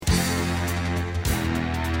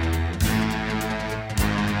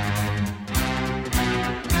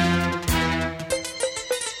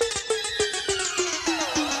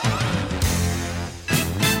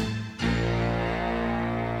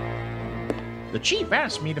The chief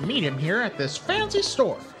asked me to meet him here at this fancy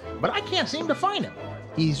store, but I can't seem to find him.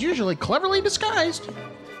 He's usually cleverly disguised.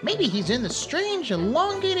 Maybe he's in the strange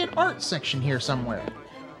elongated art section here somewhere.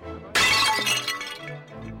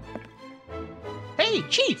 Hey,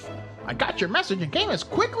 Chief! I got your message and came as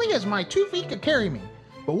quickly as my 2 feet could carry me.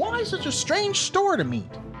 But why such a strange store to meet?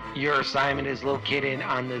 Your assignment is located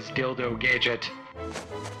on this dildo Gaydget.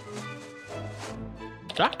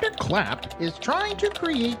 Dr. Clapp is trying to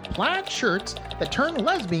create plaid shirts that turn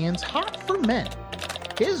lesbians hot for men.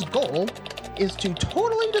 His goal is to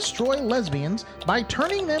totally destroy lesbians by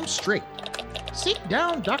turning them straight. Seek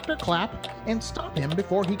down Dr. Clapp and stop him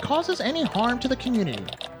before he causes any harm to the community.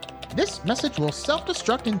 This message will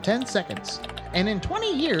self-destruct in 10 seconds, and in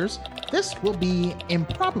 20 years, this will be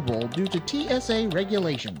improbable due to TSA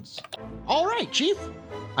regulations. All right, Chief.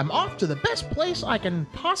 I'm off to the best place I can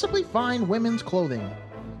possibly find women's clothing.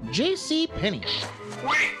 J.C. Penney.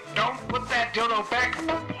 Wait! Don't put that dildo back!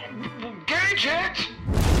 Gaydget!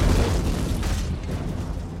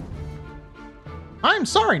 I'm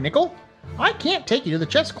sorry, Nickel. I can't take you to the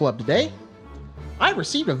chess club today. I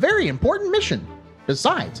received a very important mission.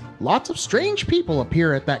 Besides, lots of strange people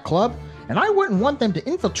appear at that club, and I wouldn't want them to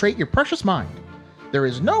infiltrate your precious mind. There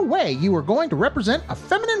is no way you are going to represent a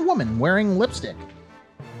feminine woman wearing lipstick.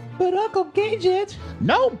 But Uncle Gaydget...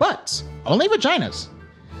 No buts, only vaginas.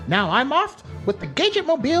 Now I'm off with the Gaydget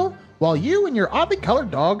Mobile while you and your oddly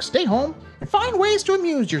colored dog stay home and find ways to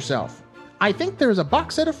amuse yourself. I think there's a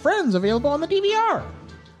box set of Friends available on the DVR.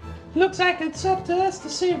 Looks like it's up to us to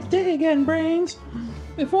save the day again, Brains.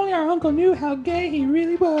 If only our uncle knew how gay he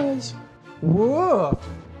really was. Woof!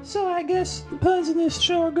 So I guess the puns in this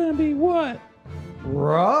show are gonna be what?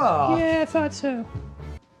 Rough! Yeah, I thought so.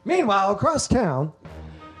 Meanwhile, across town...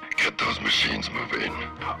 Get those machines moving.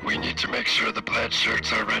 We need to make sure the plaid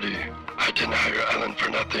shirts are ready. I didn't hire Ellen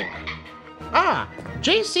for nothing. Ah,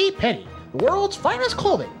 J.C. Penney, the world's finest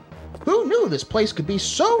clothing. Who knew this place could be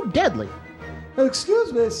so deadly?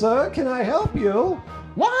 Excuse me, sir, can I help you?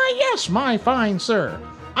 Why, yes, my fine sir.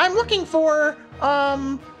 I'm looking for,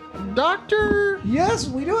 Doctor... Yes,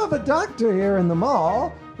 we do have a doctor here in the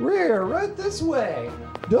mall. We're here, right this way.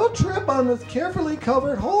 Don't trip on this carefully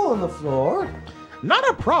covered hole in the floor. Not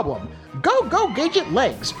a problem. Go, Gaydget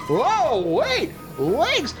legs. Whoa, wait!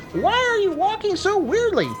 Legs? Why are you walking so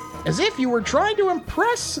weirdly? As if you were trying to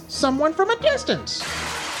impress someone from a distance.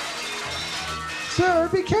 Sir,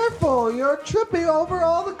 be careful. You're tripping over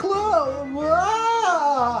all the clothes.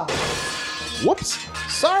 Ah! Whoops.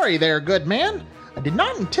 Sorry there, good man. I did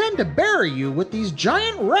not intend to bury you with these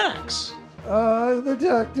giant racks. The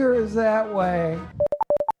doctor is that way.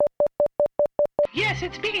 Yes,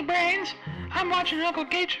 it's me, Brains. I'm watching Uncle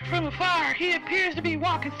Gaydget from afar. He appears to be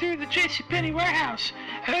walking through the JCPenney warehouse.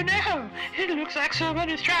 Oh no, it looks like someone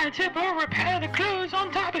is trying to tip over a pile of clothes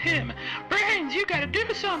on top of him. Brains, you gotta do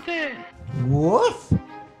something. Woof!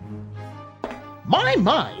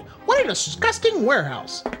 My, what a disgusting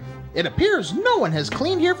warehouse. It appears no one has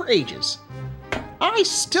cleaned here for ages. I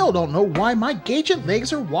still don't know why my Gaydget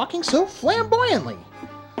legs are walking so flamboyantly.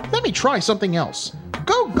 Let me try something else.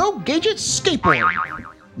 Go, Gaydget skateboard.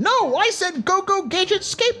 No, I said go, Gaydget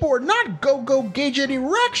skateboard, not go, Gaydget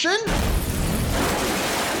erection.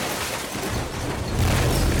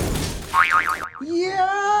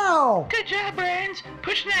 Yow! Good job, Brains.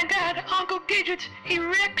 Pushing that guy to Uncle Gaydget's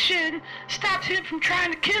erection stops him from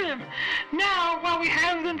trying to kill him. Now, while we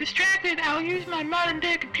have them distracted, I'll use my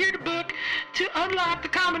modern-day computer book to unlock the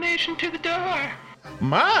combination to the door.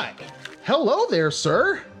 My, hello there,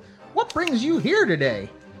 sir. What brings you here today?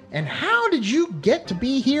 And how did you get to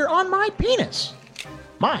be here on my penis?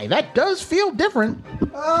 My, that does feel different.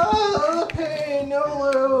 Ah, the pain,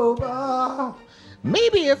 no lube. Ah.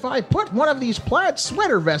 Maybe if I put one of these plaid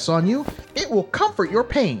sweater vests on you, it will comfort your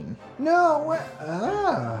pain. No,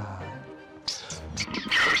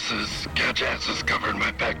 Curses, Gadgets has covered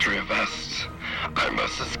my factory of vests. I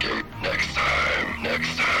must escape next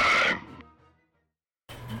time.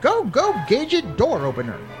 Go, Gaydget door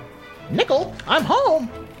opener. Nickel, I'm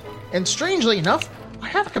home. And strangely enough, I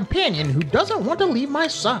have a companion who doesn't want to leave my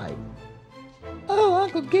side. Oh,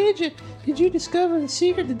 Uncle Gaydget, did you discover the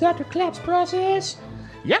secret to Dr. Clapp's process?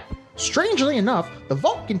 Yep, strangely enough, the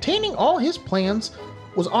vault containing all his plans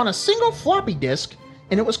was on a single floppy disk,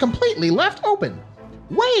 and it was completely left open.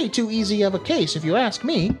 Way too easy of a case if you ask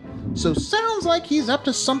me, so sounds like he's up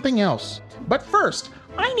to something else. But first,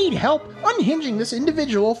 I need help unhinging this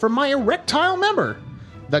individual from my erectile member.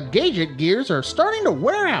 The Gaydget gears are starting to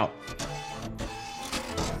wear out.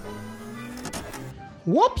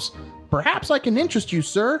 Whoops! Perhaps I can interest you,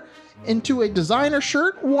 sir, into a designer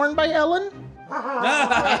shirt worn by Ellen?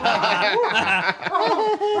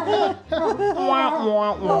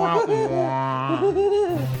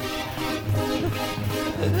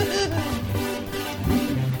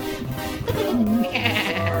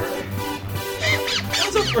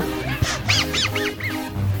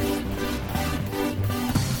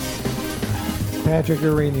 Patrick,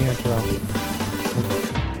 you're reading the intro.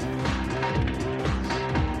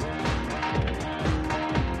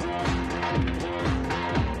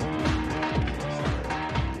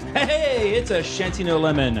 Hey, it's a Shanty No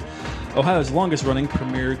Lemon, Ohio's longest-running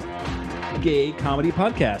premier gay comedy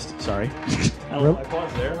podcast. Sorry. I don't know why I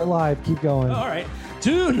paused there. We're live. Keep going. All right.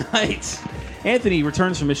 Tonight, Anthony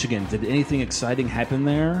returns from Michigan. Did anything exciting happen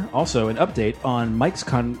there? Also, an update on Mike's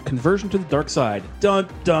conversion to the dark side. Dun,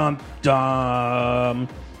 dun, dun.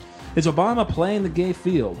 Is Obama playing the gay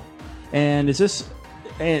field? And is this...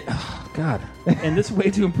 And, oh, God. And this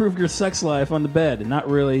way to improve your sex life on the bed? Not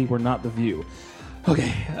really. We're not The View.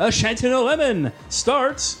 Okay. A Shanty No Lemon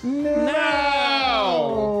starts now!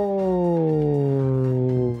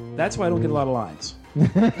 That's why I don't get a lot of lines.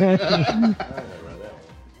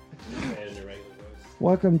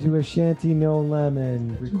 Welcome to A Shanty No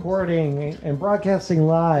Lemon, recording and broadcasting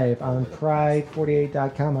live on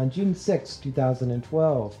Pride48.com on June 6,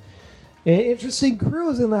 2012. An interesting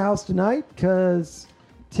crew is in the house tonight because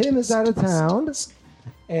Tim is out of town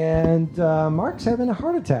and Mark's having a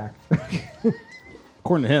heart attack.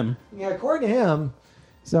 According to him. Yeah, according to him.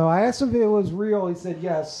 So I asked him if it was real. He said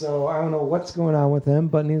yes. So I don't know what's going on with him,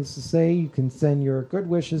 but needless to say, you can send your good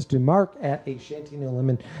wishes to Mark at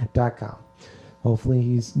ashantinolemon.com. Hopefully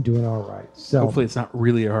he's doing all right. So Hopefully it's not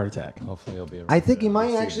really a heart attack. Hopefully he'll be. I think he might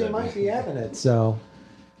be having it. So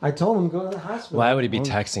I told him to go to the hospital. Why would he be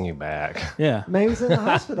texting you back? Yeah. Maybe he's in the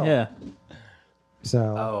hospital. Yeah. So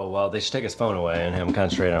Oh, well, they should take his phone away and have him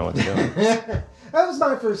concentrate on what they're doing. that was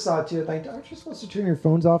my first thought too. Like, aren't you supposed to turn your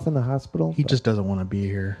phones off in the hospital? He just doesn't want to be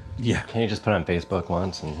here. Yeah. Can you just put it on Facebook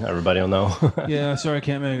once and everybody will know? Yeah, sorry, I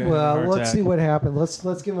can't make it. Well, let's see what happens.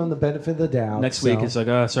 Let's give him the benefit of the doubt. Next week, it's like,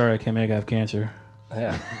 oh, sorry, I can't make it. I have cancer.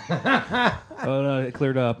 Yeah. Oh, no, it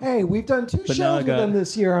cleared up. Hey, we've done 2 But now I shows with got- him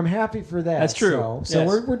this year. I'm happy for that. That's true. So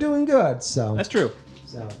Yes. we're doing good. So That's true.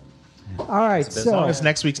 So, all right. As So long Because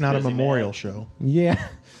next week's not a Busy memorial man. show. yeah,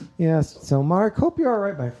 yes. So Mark, hope you're all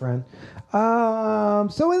right, my friend.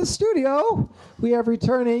 So in the studio we have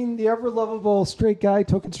returning the ever lovable straight guy,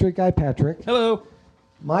 token straight guy, Patrick. Hello.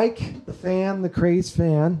 Mike, the fan, the crazed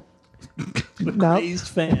fan. The No. crazed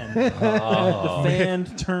fan. The fan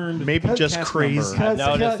turned Maybe just cast crazy.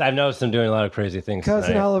 member. I've noticed him doing a lot of crazy things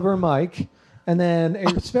Cousin tonight. Oliver, Mike, and then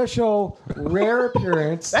a special rare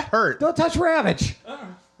appearance. That hurt. Don't touch Ravage.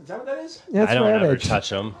 Is that what that is? That's I don't ever Ravage.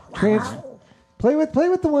 touch him. Play with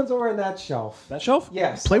the ones over on that shelf. That shelf?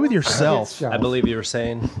 Yes. Play with That yourself. shelf. I believe you were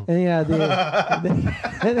saying. And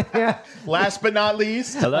yeah, yeah. Last but not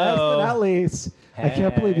least, Last but Hello. not least, I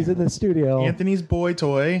can't believe he's in the studio. Anthony's boy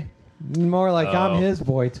toy. More like I'm Oh. his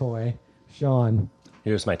boy toy, Sean.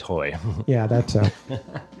 Here's my toy. Yeah, that's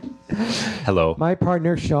Hello. my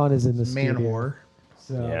partner. Sean is in the Man studio. whore.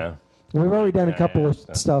 So Yeah. we've already done a Yeah, couple of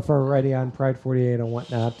yeah. stuff already on Pride 48 and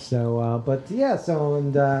whatnot. So, but yeah. So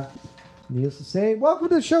needless to say, welcome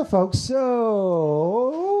to the show, folks.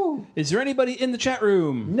 So Is there anybody in the chat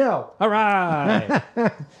room? no, All right.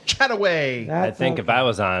 Chat away. that's I think okay. if I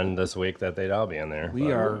was on this week that they'd all be in there. We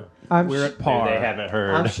but are. I'm We're at maybe par. they haven't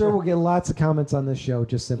heard. I'm sure we'll get lots of comments on this show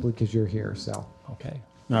just simply because you're here. So Okay.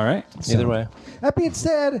 All right. Either way. that being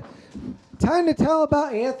said, time to tell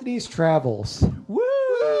about Anthony's travels.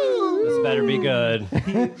 Woo! This better be good.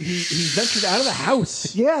 He ventured out of the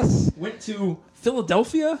house. Yes, Went to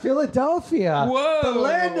Philadelphia. Philadelphia, Whoa. the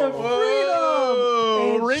land of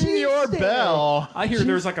freedom. And Ring your cheesesteak. bell. I hear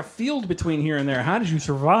there's like a field between here and there. How did you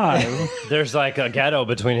survive? There's like a ghetto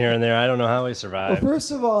between here and there. I don't know how we Well, survived. first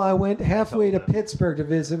of all, I went halfway to Pittsburgh to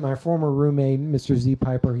visit my former roommate, Mr. Z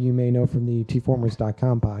Piper, who you may know from the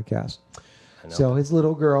tformers.com podcast. So his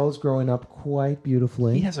little girl is growing up quite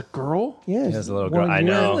beautifully. He has a girl? Yeah, He has a little girl. I year,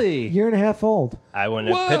 know. Really? Year and a half old. I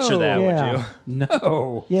wouldn't have Whoa. pictured that, Yeah. would you?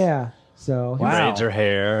 No. Yeah. So Wow. Braids her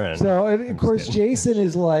hair and So of course Jason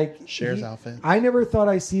is like Cher's outfit. I never thought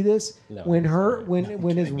I'd see this No.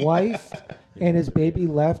 when his wife and his baby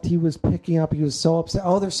left. He was picking up. He was so upset.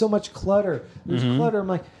 Oh, there's so much clutter. There's clutter. I'm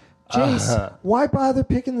like, Jace, why bother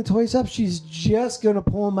picking the toys up? She's just gonna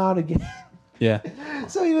pull them out again. Yeah.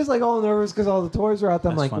 So he was like all nervous because all the toys were out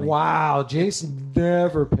there. I'm That's like, funny. wow, Jason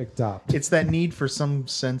never picked up. It's that need for some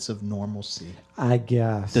sense of normalcy. I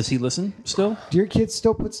guess. Does he listen still? Do your kids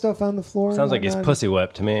still put stuff on the floor? and sounds like he's whatnot? pussy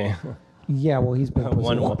whipped to me. Yeah, well, he's been pussy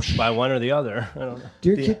One whipped. by one or the other. I don't know. Do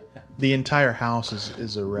your The, kid? the entire house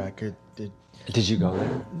is a wreck. Did you go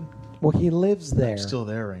there? Well, he lives there. I'm still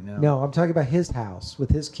there right now. No, I'm talking about his house with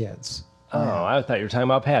his kids. Oh, I thought you were talking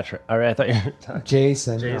about Patrick. Or I thought you were talking...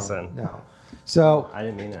 Jason. Jason. No. So I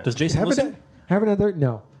didn't mean that. Does Jason listen? have another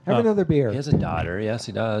another beer. He has a daughter. Yes,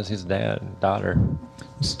 he does. He's a dad, daughter.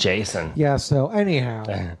 It's Jason. Yeah, so anyhow.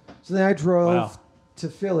 So then I drove to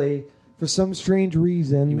Philly for some strange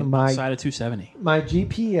reason. Side of 270. My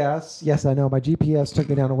GPS, yes, I know, my GPS took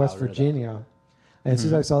me down to West Virginia. And as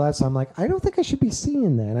soon as I saw that, so I'm like, I don't think I should be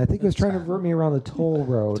seeing that. I think it was trying to divert me around the toll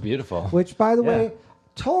road. It's beautiful. Which, by the way,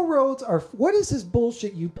 toll roads are... What is this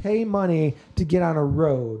bullshit? You pay money to get on a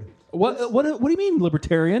road. What do you mean,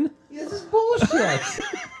 libertarian? This is bullshit.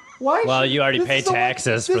 Why? Well, you already pay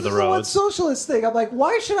taxes for the roads. This is one socialist thing. I'm like,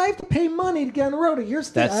 why should I have to pay money to get on the road? And here's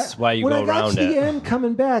the thing. That's why you go When I got around to the it. end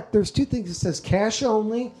coming back, there's two things. It says cash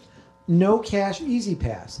only, no cash, easy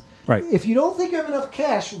pass. Right. If you don't think I have enough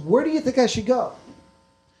cash, where do you think I should go?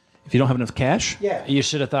 If you don't have enough cash, Yeah. You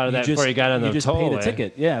should have thought of that before you got on the You just toll. pay the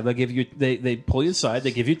ticket. Yeah, they give you they pull you aside,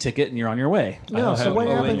 they give you a ticket, and you're on your way. No, so what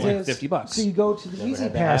happens like is, $50. so you go to the easy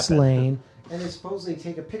had that pass happen. lane, and they supposedly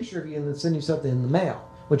take a picture of you and then send you something in the mail.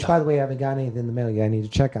 Which, by the way, I haven't got anything in the mail yet. I need to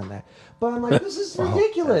check on that. But I'm like, this is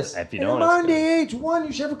ridiculous. if you In a don't, it's modern good. day age, one,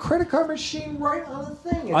 you should have a credit card machine right on the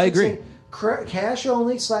thing. It I should agree. say cash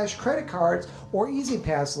only / credit cards or easy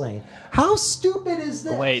pass lane. How stupid is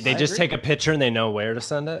this? Wait, they just take a picture and they know where to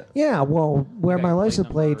send it? Yeah, well, where my license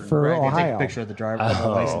plate for Right, I can Ohio. take a picture of the driver of the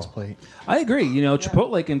license plate. I agree.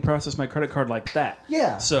 Chipotle can process my credit card like that.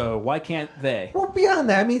 Yeah. So why can't they? Well, beyond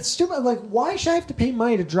that, I mean, it's stupid. Like, why should I have to pay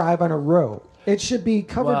money to drive on a road? It should be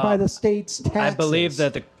covered Well, by the state's taxes. I believe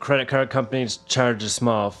that the credit card companies charge a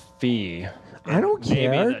small fee. I don't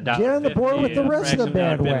care. Get on the board with the rest of the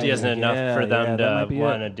bandwagon. $1.50 isn't enough Yeah, for them yeah, that to might be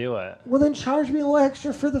want it. to do it. Well, then charge me a little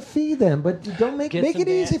extra for the fee, then. But don't make Get make some it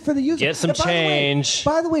easy for the user. get some And change.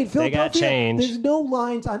 By the way, in They got Philadelphia, change. there's no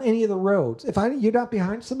lines on any of the roads. If you're not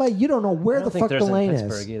behind somebody, you don't know where I don't the think fuck there's the lane in is.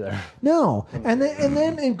 Pittsburgh either. No,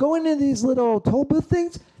 and going into these little toll booth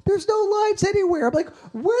things. There's no lines anywhere. I'm like,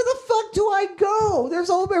 where the fuck do I go? There's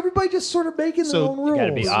everybody just sort of making their own rules.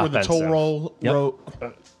 gotta be Were the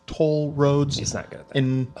offensive. toll roads He's not good at that.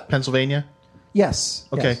 in Pennsylvania? Yes.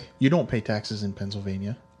 Okay, yes. you don't pay taxes in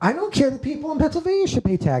Pennsylvania. I don't care. The people in Pennsylvania should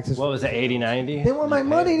pay taxes. What was it, 80, 90? They want my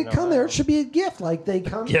money to come there. It should be a gift, like they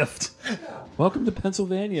come. Gift. Welcome to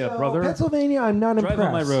Pennsylvania, So, brother. Pennsylvania, I'm not Drive impressed.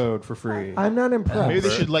 on my road for free. I'm not impressed. Maybe they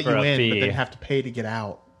should let for you a in, but fee. then have to pay to get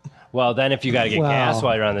out. Well, then if you got to get Well- gas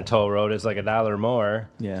while you're on the toll road, it's like $1 more.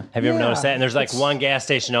 Yeah. Have you ever Yeah. noticed that? And there's like one gas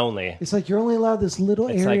station only. It's like you're only allowed this little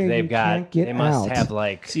It's area like they've you got. can't get They must out. have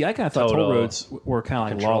like. See, I kind of thought total toll roads were kind of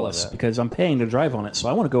like control of lawless it. because I'm paying to drive on it, so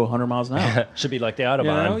I want to go 100 miles an hour. Should be like the you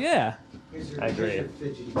Autobahn. know? Yeah. I agree.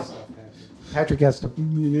 Patrick has to play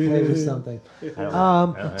with something.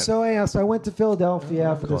 So I went to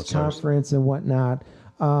Philadelphia for this conference and whatnot.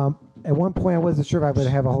 At one point, I wasn't sure if I would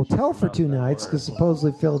have a hotel for 2 nights because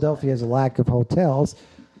supposedly Philadelphia has a lack of hotels.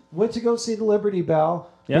 Went to go see the Liberty Bell.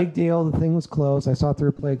 Yep. Big deal. The thing was closed. I saw through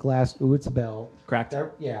a plate of glass. Ooh, it's a bell. Cracked.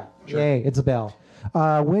 Yeah. Yay, it's a bell.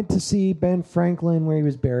 Went to see Ben Franklin where he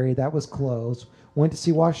was buried. That was closed. Went to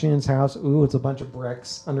see Washington's house. Ooh, it's a bunch of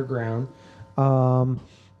bricks underground.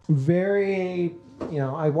 Very,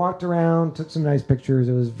 I walked around, took some nice pictures.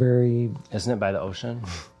 It was very, Isn't it by the ocean?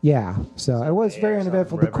 yeah. So it was very There's some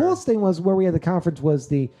uneventful. The river. coolest thing was where we had the conference was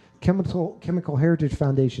the Chemical Heritage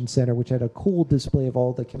Foundation Center, which had a cool display of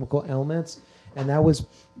all the chemical elements, and that was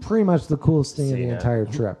pretty much the coolest thing of the Seen it. entire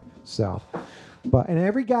trip. So, and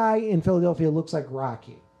every guy in Philadelphia looks like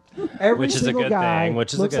Rocky. Every Which is a single good guy thing,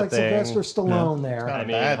 which is a looks good like thing. Sylvester Stallone there. I mean,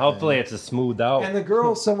 bad hopefully it's a smooth out. And the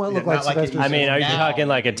girls somewhat look Yeah, like not like it Sylvester used I mean, to are you now. talking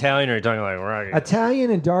like Italian or are you talking like Rocky?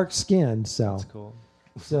 Italian and dark skinned. So,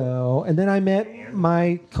 Cool. and then I met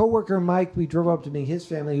my coworker Mike. We drove up to meet his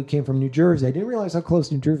family who came from New Jersey. I didn't realize how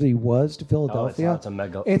close New Jersey was to Philadelphia. it's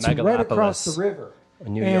a It's right across the river.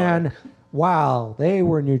 New And York. wow, they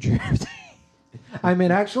were New Jersey. I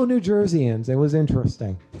mean, actual New Jerseyans. It was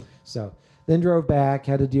interesting. So then drove back,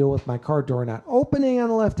 had to deal with my car door not opening on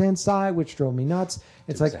the left-hand side, which drove me nuts.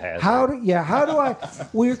 It's like, a hazard. how do I,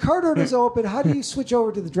 well, your car door is open. How do you switch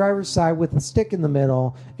over to the driver's side with a stick in the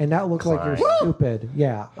middle and not look like you're Climb. stupid?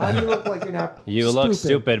 Yeah. How do you look like you're not You look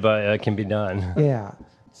stupid, but it can be done. Yeah.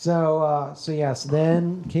 So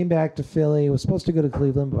then came back to Philly. Was supposed to go to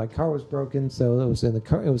Cleveland, but my car was broken, so it was in the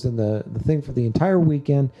car. It was in the thing for the entire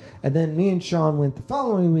weekend. And then me and Sean went the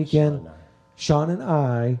following weekend. Sean and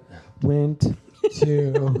I went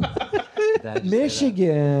to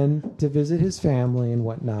Michigan to visit his family and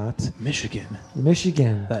whatnot. Michigan.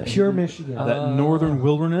 Pure Michigan. That northern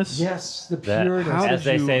wilderness. Yes, the That, pureness. as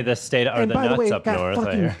they say, the state or And the by the nuts way, it up got north. I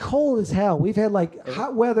fucking hear. cold as hell. We've had like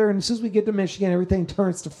hot weather, and as soon as we get to Michigan, everything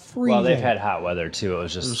turns to freezing. Well, they've had hot weather too. It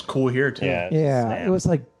was It was just cool here too. Yeah, it was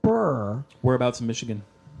like brr. Whereabouts in Michigan?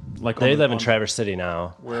 Like They on the- live in on- Traverse City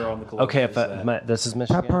now. Where on the globe? Okay, is that? this is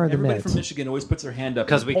Michigan. Top part of the Everybody Mid. from Michigan always puts their hand up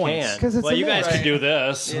Because and we points. can. 'Cause it's Well, a you guys mid. can do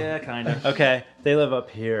this. Yeah, kind of. Okay, they live up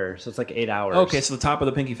here, so it's like 8 hours. Okay, so the top of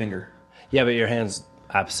the pinky finger. Yeah, but your hand's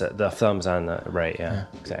opposite. The thumb's on the right. Yeah,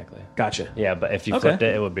 exactly. Gotcha. Yeah, but if you Okay. flipped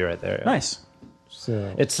it, it would be right there. Yeah. Nice.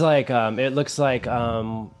 So It's like it looks like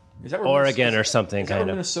Is that where Oregon or something Is that kind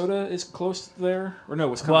where of. Minnesota is close there, or no?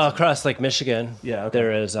 Wisconsin. Well, across Lake Michigan, Yeah, okay.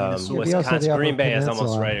 there is we also have Wisconsin. the Green Upper Bay is almost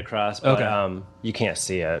Peninsula. right across, but Okay. you can't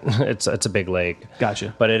see it. It's a big lake,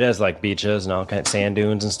 Gotcha. but it is like beaches and all kind of sand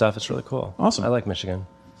dunes and stuff. It's really cool. Awesome. I like Michigan.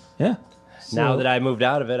 Yeah. Now that I moved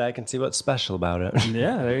out of it, I can see what's special about it.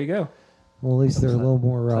 Yeah. There you go. well, at least they're a little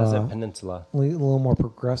more Pleasant Peninsula. a little more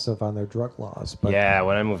progressive on their drug laws. But Yeah,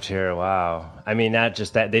 when I moved here, wow. I mean, not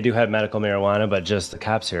just that. They do have medical marijuana, but just the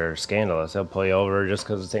cops here are scandalous. They'll pull you over just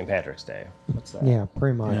because it's St. Patrick's Day. What's that? yeah,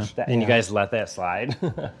 pretty much. And you guys let that slide?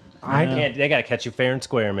 They got to catch you fair and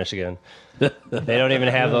square in Michigan. They don't even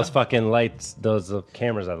have those fucking lights, those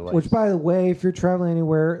cameras on the lights. Which, by the way, if you're traveling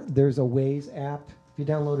anywhere, there's a Waze app. If you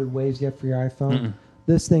downloaded Waze yet for your iPhone,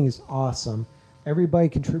 this thing is awesome. Everybody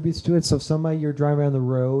contributes to it. So if somebody you're driving on the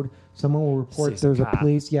road, someone will report Sees a there's a cop.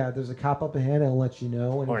 police. Yeah, there's a cop up ahead. It'll let you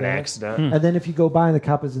know. In Or an advance. accident. And then if you go by and the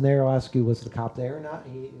cop isn't there, it'll ask you, was the cop there or not?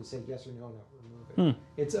 And you say yes or no, remove it.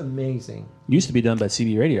 It's amazing. Used to be done by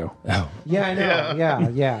CB Radio. Yeah, I know.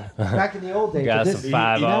 Yeah. Back in the old days. Got but some this-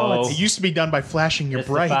 5-0. now It it's- used to be done by flashing your It's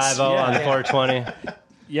the brights. 5-0 on the 420.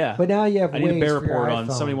 Yeah. But now you have I need a Waze bear for your report on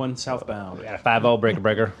iPhone. 71 southbound. Got a 5-0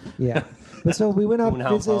 breaker. Yeah. But so we went up to Moonhound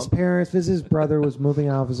visit his phone. parents, visit his brother was moving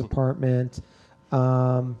out of his apartment.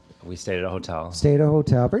 We stayed at a hotel. Stayed at a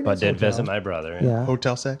hotel. Very But nice did hotel. visit my brother. Yeah.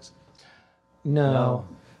 Hotel sex. No.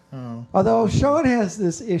 Although Sean has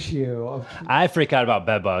this issue of I freak out about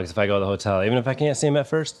bed bugs if I go to the hotel, even if I can't see them at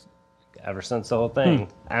first. Ever since the whole thing,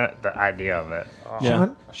 the idea of it. Oh. Yeah.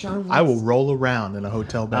 Sean I will roll around in a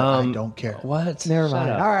hotel bed. I don't care. What? Never Shut mind.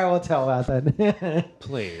 up. All right, we'll tell about that.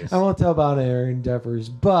 Please. I won't tell about our endeavors,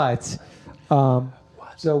 but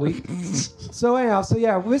so anyhow,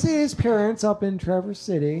 visited his parents up in Traverse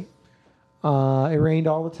City. It rained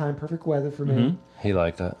all the time, perfect weather for me. He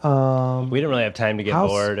liked it. Um, We didn't really have time to get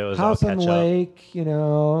bored. It was all house on catch the up.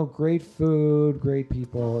 lake, great food, great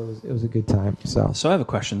people. It was a good time. So So I have a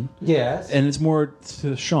question. yes, And it's more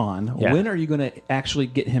to Sean. Yeah. When are you going to actually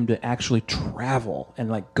get him to actually travel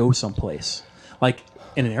and like go someplace, like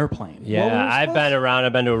in an airplane? Yeah, Well, we were I've supposed been around.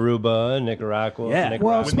 I've been to Aruba, Nicaragua. Yeah.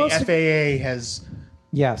 Well, When the supposed to- FAA has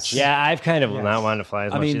yes, Yeah, I've kind of not wanted to fly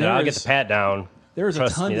as much either. I'll get there's- the pat down. There is a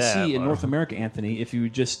Trust ton me to that, see in but- North America, Anthony. If you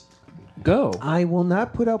just go, I will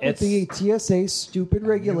not put up with the TSA stupid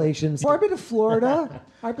regulations. Well, I've been to Florida.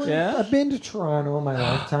 Yeah? I've been to Toronto in my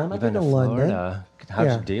lifetime. I've been to Florida. London. How'd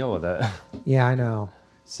Yeah. you deal with it? Yeah, I know.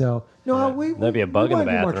 So no, we There'd be a bug we in the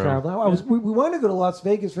wanted to do more bathroom. traveling. We wanted to go to Las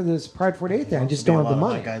Vegas for this Pride 48 thing. I just don't have the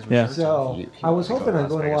money. Yeah. So I was hoping I'd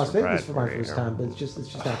go to Las for Vegas Pride for my 48, first or- time, but it's just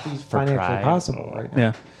not financially Pride. possible right now.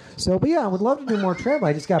 yeah. So, but yeah, I would love to do more travel.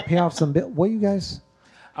 I just got to pay off some bill. What you guys?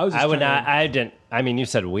 I was. Just I would trying not. to- I didn't. I mean, you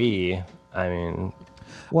said we. I mean,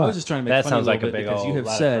 What? I was just trying to make that fun sounds of like you a little big bit because old you have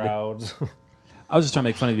lot of said. crowds. I was just trying to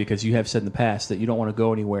make fun of you because you have said in the past that you don't want to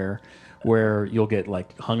go anywhere where you'll get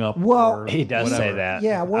like hung up. Well, or He does whatever. say that.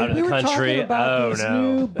 Yeah, well, out of we the were country. talking about Oh these no!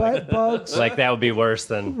 new butt bugs. Like that would be worse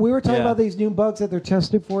than We were talking Yeah. about these new bugs that they're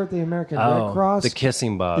tested for at the American Red Cross. the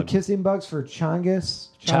kissing bug. The kissing bugs for Chagas.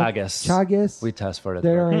 Chagas. We test for it. At That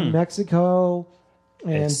the are in Mexico,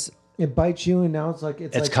 and It's- it bites you, and now it's like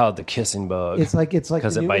It's called the kissing bug. it's like 'Cause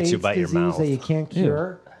the it new bites you AIDS by your disease mouth. that you can't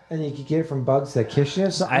cure, and you can get it from bugs that kiss you.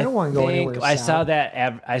 So I don't want to go think anywhere. I south. saw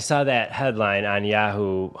that. I saw that headline on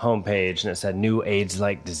Yahoo homepage, and it said "New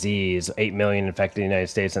AIDS-like disease: 8 million infected in the United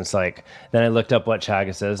States." And it's like, then I looked up what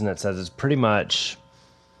Chagas is, and it says it's pretty much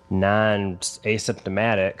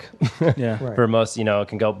non-asymptomatic Yeah. Right. for most. It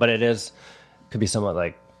can go, but could be somewhat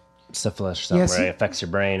like syphilis or something, Yeah, where see- it affects your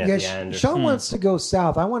brain at Yeah, the end. or Sean wants to go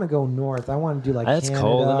south. I want to go north. I want to do like That's Canada,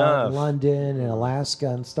 cold enough. London, and Alaska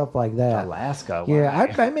and stuff like that. Alaska. Yeah, why?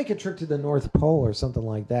 I'd make a trip to the North Pole or something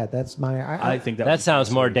like that. That's my. I think that that would-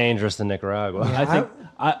 sounds more dangerous than Nicaragua. I think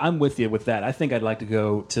I'm with you with that. I think I'd like to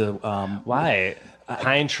go to Why?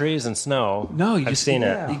 Pine trees and snow. No, you I've just seen You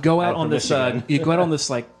it. go out I'm on from this. Michigan. You go out on this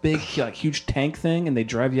like big, like huge tank thing, and they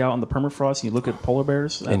drive you out on the permafrost, and you look at polar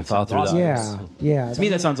bears And fall through awesome. the Yeah. To me,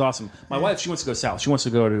 that sounds awesome. My wife, she wants to go south. She wants to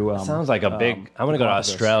go to. Sounds like a big. I want to go to Galapagos.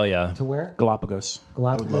 Australia. To where? Galapagos.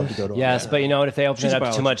 Galapagos. Yes, but you know what? If they open She's it a up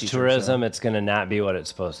to too biology much teacher, tourism, it's going to not be what it's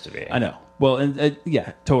supposed to be. I know. Well, and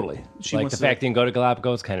yeah, totally. She Like wants the fact that you can go to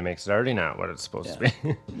Galapagos kind of makes it already not what it's supposed to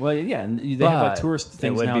be. Well, yeah, and they have like But tourist it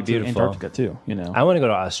things would now be to beautiful. Antarctica too. You know. I want to go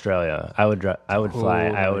to Australia. I would fly. I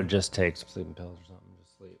Totally. would just take some sleeping pills or something.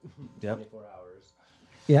 Just sleep. Yep. 24 hours.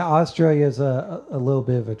 Yeah, Australia is a little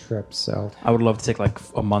bit of a trip. So I would love to take like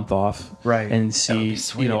a month off, Right. and That would see be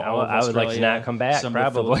sweet. you know I all would- of I would like to Australia, not come back, some of the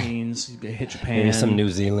probably. Philippines, hit Japan, Maybe some New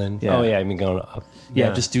Zealand. Yeah. Oh yeah, I mean going up.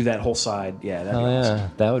 Yeah, just do that whole side. Yeah, that'd Oh be yeah,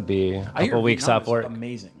 awesome. that would be a I hear couple weeks Vietnam off is work.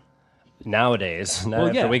 Amazing. Nowadays, not Well,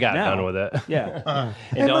 after yeah, we got now. done with it. Yeah, And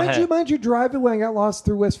and don't have- mind you, driving when I got lost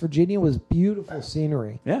through West Virginia was beautiful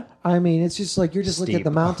scenery. yeah. I mean, it's just like you're just looking at Steep.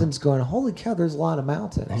 the mountains, going, "Holy cow, there's a lot of and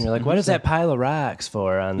mountains." you're like, what is that pile of rocks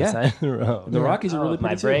for on the Yeah. side of the road? The Rockies are really my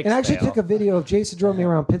pretty too. brakes And I actually fail. took a video of Jason drove me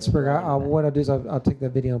around Pittsburgh. What I'll do is I'll take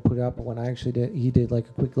that video and put it up. When I actually did, he did like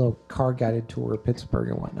a quick little car guided tour of Pittsburgh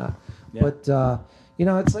and whatnot. Yeah. But you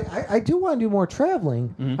know, it's like I do want to do more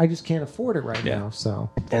traveling. I just can't afford it right Yeah. now. So,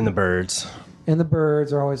 And the birds. and the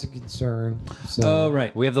birds are always a concern. So, Oh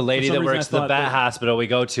right. We have the lady For that some reason, works I at the thought vet that- hospital we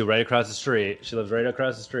go to right across the street. She lives right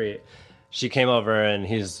across the street. She came over and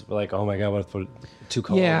he's like, "Oh my god, what if we're too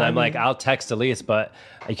cold?" Yeah, and I'm I like, mean- "I'll text Elise, but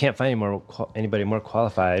I can't find anybody more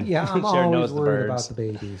qualified." yeah, I'm She already always knows the worried about birds. the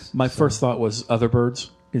babies. My first thought was other birds.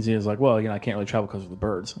 Because he was like, well, you know, I can't really travel because of the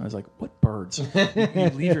birds. I was like, what birds? You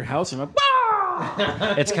leave your house and I'm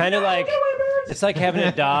like, It's kind of like it's like having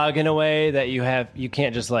a dog in a way that you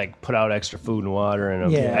can't just like put out extra food and water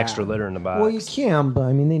and Yeah. extra litter in the box. Well, you can, but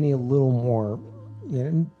I mean, they need a little more. You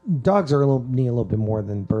know, dogs need a little bit more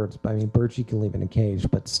than birds. But I mean, birds you can leave in a cage,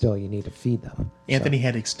 but still you need to feed them. Anthony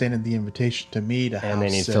had extended the invitation to me to and they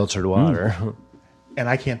house need sit, filtered water. and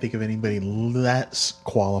I can't think of anybody less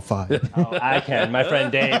qualified. I can. My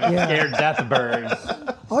friend Dave scared death of birds.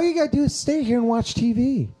 All you gotta do is stay here and watch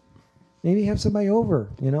TV. Maybe have somebody over.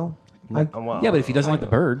 You know. Well, yeah, but if he doesn't like the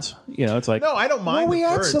birds, you know, it's like, No, I don't mind. Well, we the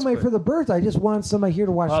had birds, somebody but- for the birds. I just wanted somebody here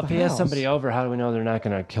to watch Well, the if he house. has somebody over, how do we know they're not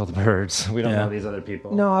going to kill the birds? We don't Yeah. know these other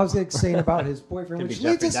people. No, I was saying about his boyfriend, Could be which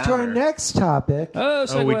leads us Jeffrey to our Dahmer. next topic. oh,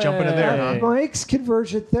 Oh, we jump into there, huh? Mike's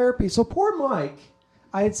conversion therapy. So poor Mike,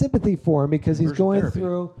 I had sympathy for him because he's Conversion going therapy.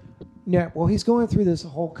 through. Yeah, well, he's going through this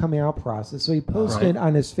whole coming out process. So he posted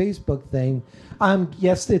on his Facebook thing,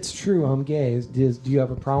 yes, it's true, I'm gay. Do you have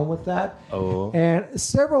a problem with that? Oh. And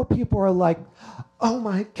several people are like, oh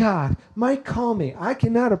my God, Mike, call me. I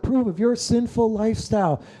cannot approve of your sinful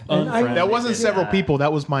lifestyle. And Unfriend. That wasn't several people.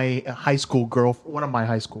 That was my high school girl. One of my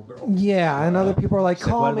high school girls. Yeah, and other people are like,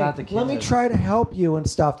 call what me. about the Let me kids? try to help you and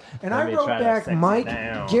stuff. And Let I me wrote try to back, sex Mike, it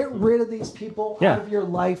down. get rid of these people Yeah. out of your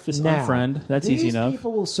life Just now. unfriend. That's These easy enough.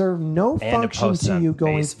 people will serve no And to function post to on you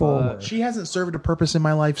going Facebook. forward. She hasn't served a purpose in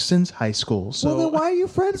my life since high school. So Well, then why are you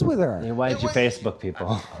friends with her? Why did you Facebook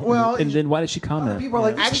people? well, and then why did she comment? People are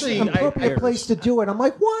like, this Actually, is an appropriate I- place to do it. I'm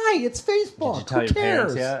like, why? It's Facebook. Did you tell Who your cares?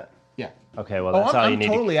 parents yet? yeah. Okay, well Oh, that's all I'm you need.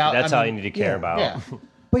 totally to, out. That's I all mean, you need to care about. Yeah.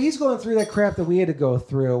 But he's going through that crap that we had to go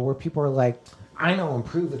through, where people are like, I don't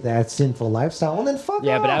approve of that sinful lifestyle. Well, then fuck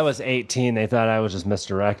Yeah, off. but I was 18. They thought I was just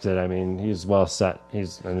misdirected. I mean, he's well set.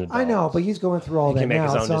 He's an adult. I know, but he's going through all He that can make now.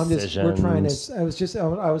 his own So I'm just, we're trying decisions. to.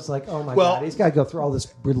 I was like, oh my Well, God, he's got to go through all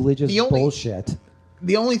this religious the only- bullshit.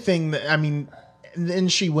 The only thing that, I mean, then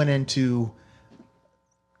she went into,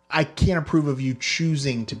 I can't approve of you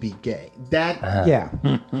choosing to be gay. That Yeah.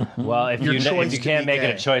 Well, if Your you choice to can't be make it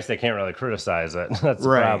gay. a choice, they can't really criticize it. That's the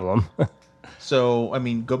Right. problem. So, I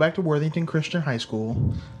mean, go back to Worthington Christian High School.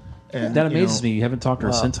 And, That amazes you know, me. You haven't talked to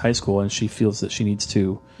her since high school, and she feels that she needs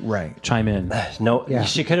to Right. chime in. No, Yeah.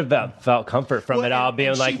 she could have felt comfort from Well, it all, and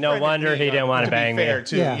being she like, no friended wonder me, he didn't want to be bang fair, me.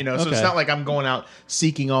 too, Yeah. you know. So it's Okay. not like I'm going out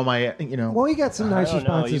seeking all my, you know. Well, he got some nice I don't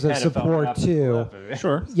know, you responses of kind of felt support opposite too. of it.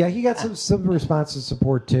 Sure. Yeah, he got some responses of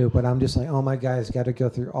support too. But I'm just like, oh my God, he's got to go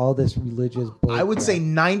through all this religious bullshit. I would say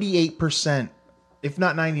 98%, if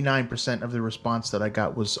not 99% of the response that I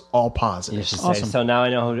got was all You positive. should Awesome. say, so now I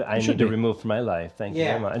know who I should need to be. remove from my life. Thank you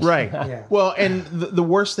Yeah. very much. Right. Yeah. Well, and the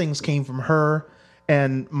worst things came from her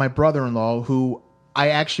and my brother-in-law, who I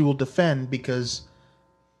actually will defend because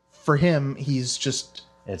for him, he's just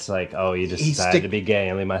It's like, oh, you just He's decided to be gay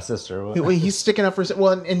and leave my sister. he's sticking up for his.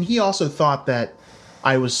 Well, and he also thought that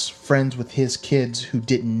I was friends with his kids who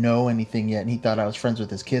didn't know anything yet, and he thought I was friends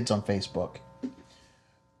with his kids on Facebook.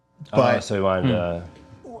 But Oh, so he wanted to.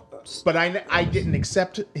 but I didn't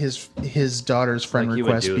accept his daughter's friend Like you would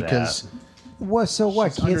request do because What? So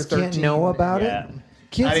what? She's under Kids can't 13, know about yeah. it.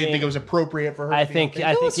 Kids, I didn't think it was appropriate for her. I to be on think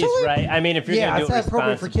Facebook. he's right. I mean, if you're yeah, gonna it's do it not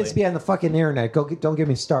appropriate for kids to responsibly. be on the fucking internet. Don't get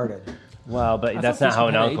me started. Well, but I that's thought not how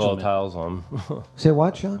an Facebook had age uncle limit. tells them. Say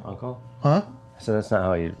what, Sean? Uncle? Huh? So that's not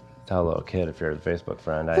how you tell a little kid if you're a Facebook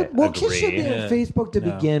friend. I Well, agree. kids should be on Facebook to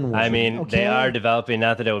begin with. I mean, okay? they are developing.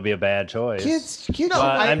 Not that it would be a bad choice. Kids. No, But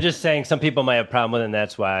I- I'm just saying some people might have a problem with it, and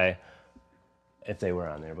that's why, if they were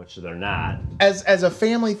on there, which they're not. As a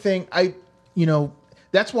family thing,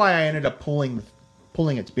 that's why I ended up pulling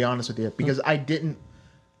it, to be honest with you, because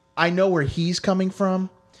I know where he's coming from,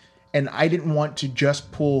 and I didn't want to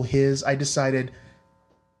just pull his. I decided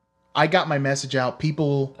I got my message out.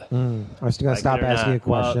 People, I'm just gonna stop Like it or asking you not.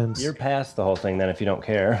 Well, questions. you're past the whole thing then if you don't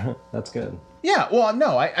care. That's good. yeah, well,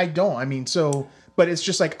 no, I don't. I mean, but it's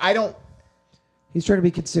just like I don't. He's trying to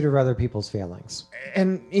be considerate of other people's feelings.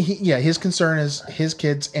 And his concern is his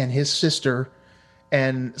kids and his sister,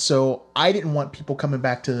 and so I didn't want people coming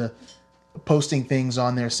back to posting things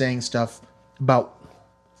on there saying stuff about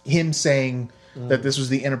him saying that this was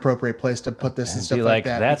the inappropriate place to put this and stuff Be like like,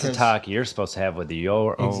 that. that's a because- talk you're supposed to have with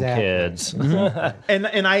your own Exactly. kids.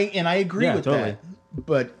 and I agree Yeah, with totally. that.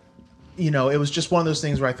 But it was just one of those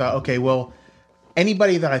things where I thought, okay, well,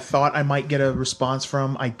 anybody that I thought I might get a response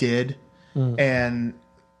from, I did, and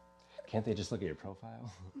Can't they just look at your profile?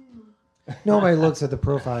 Nobody looks at the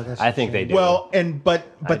profile. That's I think they do. well, but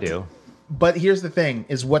I do. But here's the thing: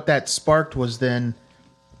 is what that sparked was then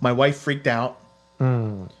my wife freaked out,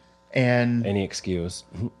 and Any excuse.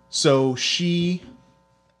 so she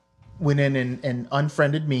went in and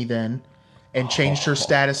unfriended me then, and changed her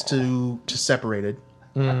status to separated.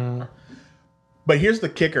 But here's the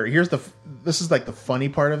kicker. This is like the funny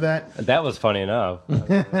part of that. That was funny enough.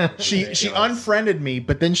 She unfriended me,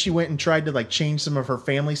 but then she went and tried to like change some of her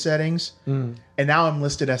family settings, and now I'm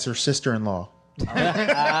listed as her sister-in-law.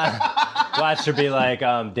 Watch her be like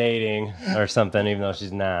dating or something, even though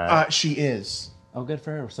she's not. She is. Oh, good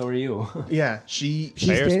for her. So are you. Yeah, she's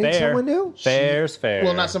Fair's dating fair. someone new? Fair's fair.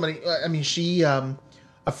 well, not somebody. I mean, she a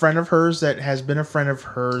friend of hers that has been a friend of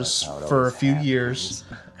hers for a few years.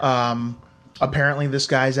 Apparently, this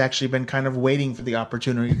guy's actually been kind of waiting for the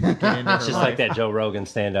opportunity to get into her Just life. like that Joe Rogan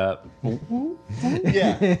stand up.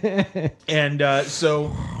 Yeah, and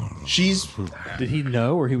so she's. Did he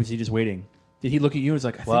know, or was he just waiting? Did he look at you and was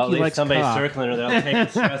like, I Well, at think he least likes somebody's cock. circling her. They'll take the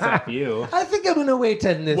stress off you. I think I'm gonna wait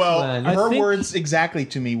on this Well, one. her think- words exactly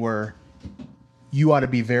to me were, "You ought to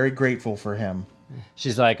be very grateful for him."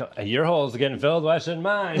 She's like, your hole's getting filled. Why shouldn't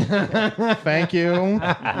mine? Thank you.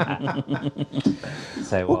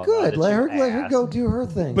 Say, Well, good. did Let you her ask? go do her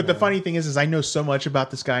thing. But the funny thing is I know so much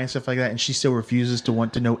about this guy and stuff like that, and she still refuses to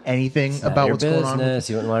want to know anything Not about your what's going on. business.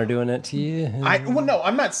 You wouldn't want her doing it to you. Well, no,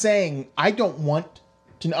 I'm not saying I don't want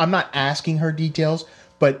to know. I'm not asking her details,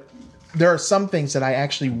 but there are some things that I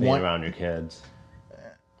actually Being want. around your kids.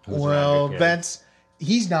 Who's around Well, your kids?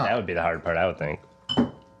 he's that not. would be the hard part, I would think.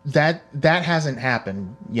 That hasn't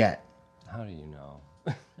happened yet. How do you know?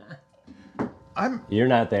 I'm You're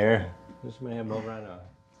not there. Just may have them over on a.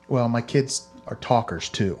 well. My kids are talkers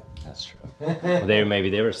too. That's true. Well, maybe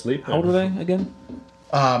they were asleep. How old are they again?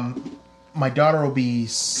 My daughter will be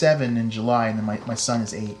 7 in July, and then my son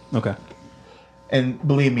is 8. Okay. And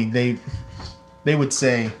believe me, they would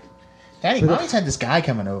say, "Daddy, Mommy's had this guy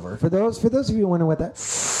coming over." For those of you wondering what that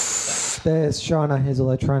is, Sean on his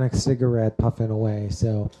electronic cigarette puffing away.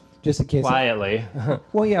 So just in case. Quietly.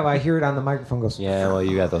 Well, yeah, I hear it on the microphone. Goes. Yeah, well,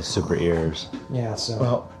 you got those super ears. Yeah. So.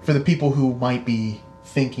 Well, for the people who might be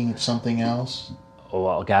thinking of something else, Oh,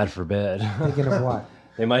 well, God forbid. Thinking of what?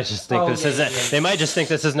 They might just think this isn't. They might just think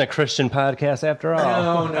this isn't a Christian podcast after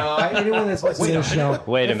all. No. Anyone that's listening to the show.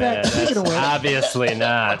 Wait a In fact, minute. speaking That's of which- obviously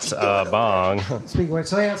not a bong. Speaking of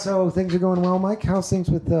which, so things are going well, Mike. How's things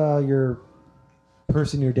with your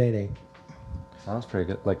person you're dating? Sounds pretty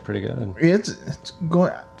good. Like pretty good. it's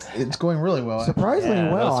going really well. Surprisingly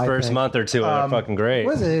Yeah, well. those I first think. month or two are fucking great.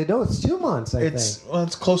 Was it? No, it's 2 months. I It's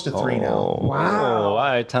close to 3 now. Oh, Wow.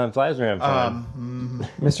 Why? Time flies when you're having fun.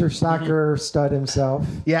 think. Mr. Soccer Stud himself.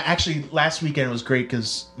 Yeah, actually, last weekend was great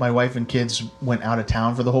because my wife and kids went out of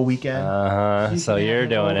town for the whole weekend. So you're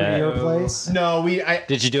doing Over to your it. place. No,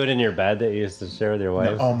 Did you do it in your bed that you used to share with your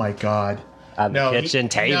wife? Oh my God! On the No, kitchen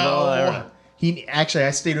table? No. He actually,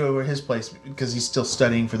 I stayed over at his place because he's still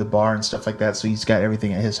studying for the bar and stuff like that. So he's got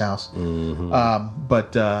everything at his house. Mm-hmm.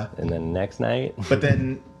 And And then next night?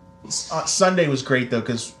 then Sunday was great though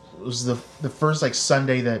because it was the first like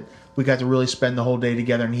Sunday that we got to really spend the whole day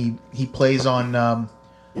together. And he plays on a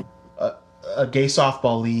gay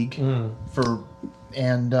softball league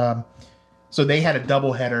so they had a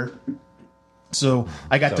doubleheader So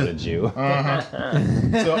I got to. Did you?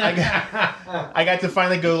 So I got to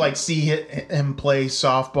finally go like see him play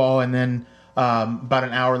softball, and then about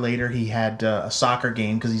an hour later he had a soccer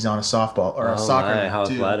game because he's on a softball or a soccer game How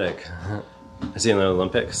too. athletic. Is he in the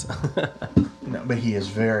Olympics? No, but he is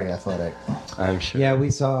very athletic. I'm sure. Yeah, we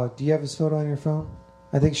saw. Do you have his photo on your phone?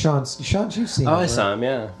 I think Sean, you've seen Oh, it. I saw him,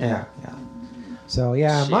 yeah. Yeah. So,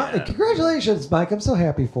 congratulations, Mike. I'm so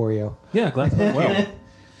happy for you. Yeah, glad it went well.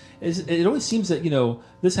 It always seems that,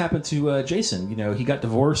 this happened to Jason. He got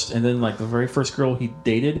divorced, and then, like, the very first girl he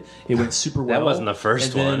dated, it went super well. That wasn't the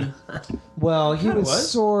first one. Well, he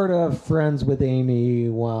was sort of friends with Amy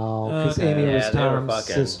because Amy was they were Tom's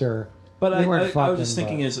fucking. sister. But They weren't I was fucking, just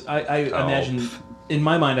thinking but- I imagine, in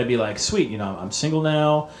my mind, I'd be like, sweet, I'm single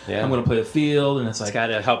now. Yeah. I'm going to play the field, and it's like... It's got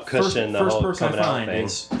to help cushion the first whole person I coming out find thing.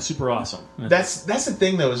 is super awesome. That's the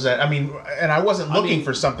thing though, is that and I wasn't looking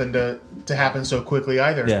for something to happen so quickly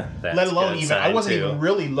either. Yeah. That's Let alone a good even I sign, wasn't too. even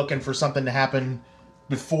really looking for something to happen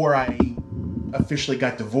before I officially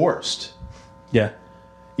got divorced. Yeah.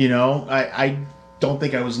 I don't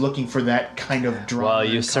think I was looking for that kind of drama. Well,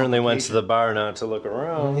 you and certainly went to the bar not to look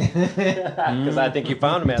around. Because I think you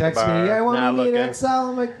found him at the Text bar. me, I want not to meet looking. at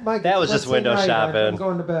Sal. Mike, That was let's just say window night. shopping. I'm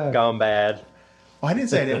going to bed. Gone bad. Well, I didn't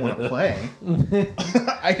say I didn't want to play.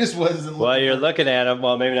 I just wasn't looking. Well, you're looking at him.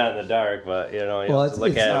 Well, maybe not in the dark, but you Well, have to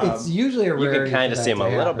look at him. it's usually a You can rarity kinda for that see him to a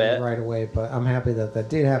little happen bit. right away. But I'm happy that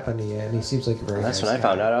did happen to you, and he seems like a very That's nice when I guy.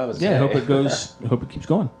 found out I was Yeah, I gay. hope it goes. I hope it keeps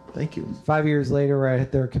going. Thank you. 5 years later, we're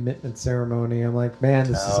at their commitment ceremony. I'm like, man,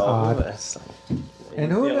 this is odd. that's-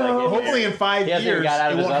 And who feel like knows? it- Hopefully in 5 He hasn't years got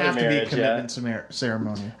out it of his won't other have to be a marriage commitment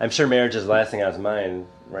ceremony. I'm sure marriage is the last thing on his mind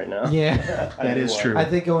right now. Yeah, That is true. I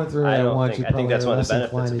think going through I that don't once, think- you I think probably that's are one of less the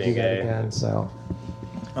benefits inclined of to do being that gay. again. So,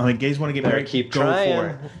 Gays want to get Better married. keep go trying. for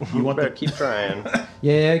it. You want Better the keep trying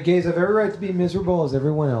yeah, gays have every right to be miserable as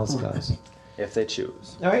everyone else does. if they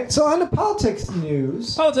choose. All right, so on to politics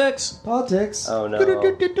news. Politics. Politics. Oh no,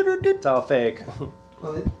 it's all fake.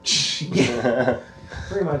 Well,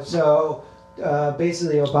 pretty much. So,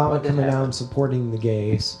 basically, Obama coming out and supporting the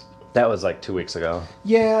gays. That was like 2 weeks ago.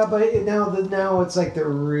 Yeah, but now it's like they're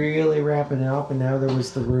really wrapping up, and now there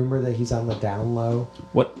was the rumor that he's on the down low.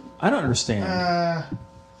 What? I don't understand.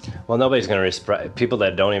 Well, nobody's gonna respect people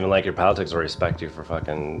that don't even like your politics or respect you for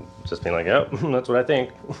fucking just being like, "Yep, that's what I think."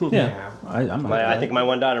 Yeah. I'm not I think my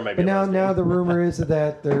one daughter might be. But a lesbian. now the rumor is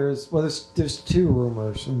that there's two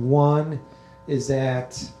rumors. One is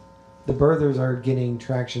that the birthers are getting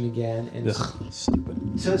traction again, and Ugh,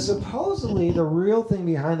 stupid. so supposedly the real thing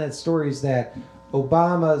behind that story is that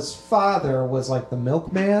Obama's father was like the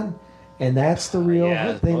milkman, and that's the real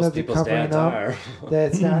Yeah, thing most that they're people's covering dads up. are. That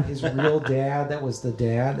it's not his real dad that was the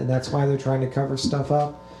dad, and that's why they're trying to cover stuff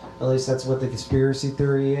up. At least that's what the conspiracy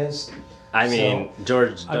theory is. I mean,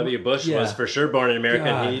 George W. Bush yeah. was for sure born in America.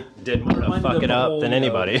 God. And he did more to Remind fuck them it the up whole, than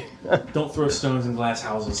anybody. Don't throw stones in glass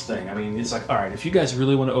houses thing. I mean, it's like, all right, if you guys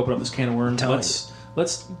really want to open up this can of worms,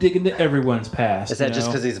 let's dig into everyone's past. Is that just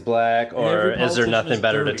because he's black, or Every is there politician nothing is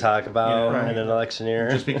better to dirty, talk about Right. in an election year?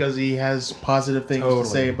 just because he has positive things Totally. to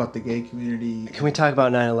say about the gay community. Can we talk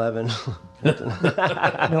about 9/11?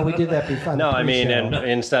 No, we did that before. No, I mean, pre-show. and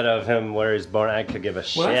instead of him where he's born, I could give a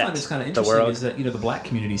shit. What I find is kind of The interesting world. is that the black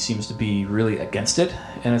community seems to be really against it,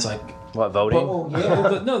 and it's like, What, voting? Oh yeah.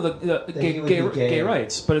 the he would be gay. gay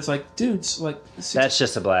rights, but it's like, dudes, like, That's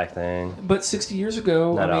just a black thing. but 60 years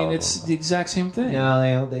ago, Not I all mean, of it's them. the exact same thing.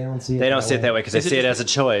 No, they don't see it. They don't see it that way because they Is it see it just- as a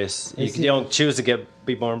choice. They You, see you it- don't choose to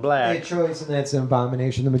be born A black. choice, and that's an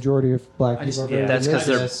abomination. The majority of black I people just- are very yeah, That's because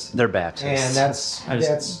religious, they're Baptists. and that's I just-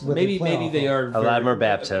 that's what maybe they play off they of. are A lot more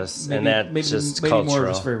Baptists, and that's just maybe more of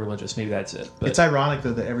cultural. us very religious. Maybe that's it. But It's ironic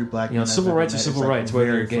though that every black man I've civil ever rights are met is, civil like, rights, whether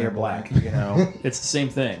very you're gay or flamboyant, black. You know, it's the same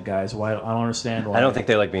thing, guys. Why I don't understand why. I don't think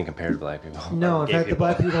they like being compared to black people. No, Or in gay fact, the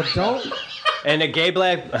black people don't. And a gay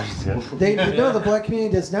black. No, the black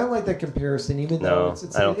community does not like that comparison, even though No,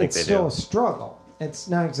 it's I don't think it's they still do. a struggle. It's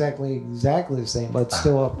not exactly the same, but it's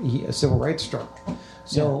still a civil rights struggle.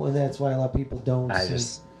 So, and that's why a lot of people don't. I see.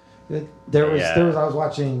 just. There was Yeah. I was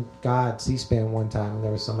watching C-SPAN one time, and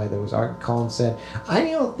there was somebody that was calling and said, "I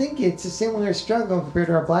don't think it's a similar struggle compared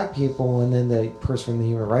to our black people." And then the person from the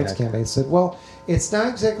Human Rights Campaign said, "Well, it's not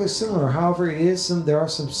exactly similar. However, there are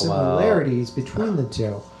some similarities between the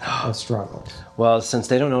two struggles." Well, since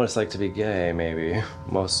they don't know what it's like to be gay, maybe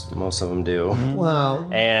most of them do. Well,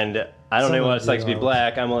 And I don't Some know what of it's like to be you are.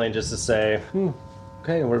 black. I'm willing just to say,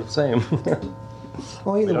 okay, we're the same.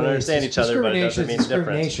 Well, either We don't way, understand it's each other, but it doesn't mean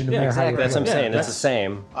discrimination. No Yeah, matter how you Exactly. That's what I'm put it. saying. It's the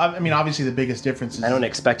same. I mean, obviously, the biggest difference is I don't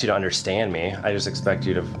expect you to understand me. I just expect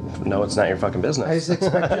you to know it's not your fucking business. I just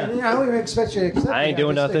expect you. I don't even expect you to accept I ain't me.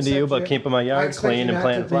 doing just nothing to you expect but keeping my I yard expect clean you and not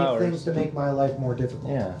planting to make flowers. things to make my life more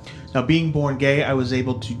difficult. Yeah. now being born gay. I was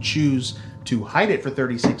able to choose to hide it for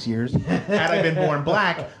 36 years. Had I been born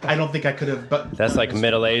black, I don't think I could have. But That's like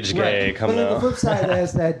middle-aged gay Right. coming But then the out. flip side of that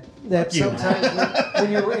is that you. sometimes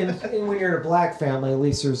when you're when you're in a black family, at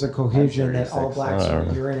least there's a cohesion that all 36.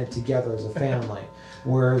 blacks you're in it together as a family.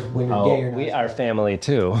 Whereas when you're gay, you're not. We are family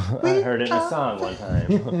too. I heard it in a song one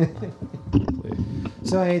time.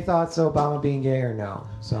 So any thoughts of Obama being gay or no?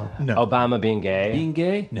 So no. Obama being gay? Being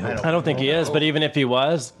gay? No. I don't think he is, but even if he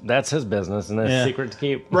was, that's his business and that's Yeah. secret to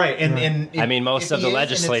keep. Right, and I mean, most if of the he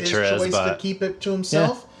legislature and it's is, his choice but- to keep it to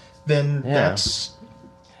himself, then Yeah. that's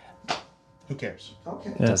who cares. okay.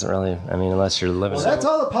 It doesn't really, I mean, unless you're living. Well, that's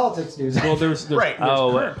all the politics news. Well, there's Right.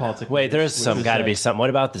 current politics. wait, there's which some is got to that be something. What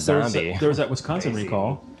about the zombie? There was that Wisconsin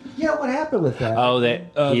recall. Yeah, what happened with that? Oh, that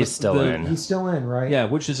he's still in. He's still in, right? Yeah,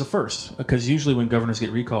 which is a first, because usually when governors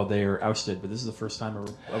get recalled, they are ousted. But this is the first time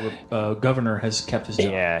a governor has kept his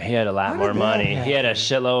job. Yeah, he had a lot How more did that money. He had a happen?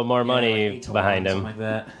 shitload more Yeah, money like 8 to behind 1, him. something like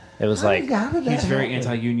that. It was How like did that He's very happen?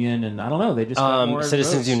 anti-union, and I don't know. They just got more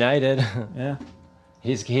Citizens votes. United. Yeah,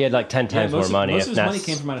 He had like 10 times most more money. Most if of his not, money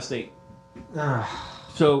came from out of state. Ah.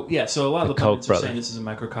 So a lot of the Koch pundits are brother. saying this is a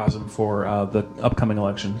microcosm for the upcoming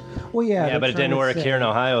election. Well, yeah. yeah, they're but it trying didn't to work say- here in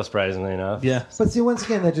Ohio, surprisingly enough. Yeah, But see, once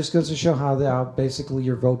again, that just goes to show how basically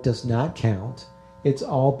your vote does not count. It's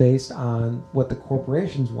all based on what the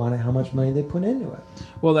corporations want and how much money they put into it.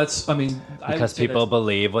 well, that's I mean I would Because say people that's-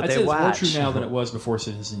 believe what I'd they say it's watch. more true now than it was before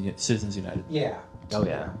Citizens United. Yeah. Oh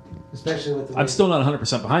yeah. Especially with the I'm still not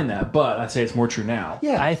 100% behind that, but I'd say it's more true now.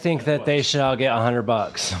 Yeah. I think that they should all get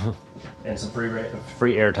 $100 and some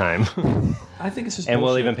free airtime, I think it's just and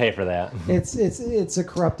we'll bullshit. even pay for that. It's a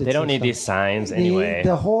corrupted They don't need system. these signs anyway.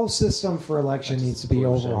 The whole system for election needs to be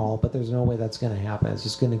overhauled, but there's no way that's going to happen. It's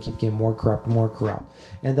just going to keep getting more corrupt.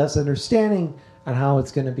 And thus understanding on how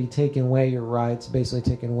it's going to be taking away your rights, basically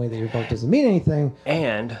taking away that your vote doesn't mean anything.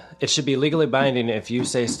 And it should be legally binding if you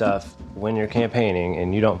say stuff when you're campaigning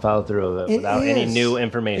and you don't follow through with it without any new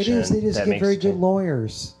information. It is. They just that get makes very you good change.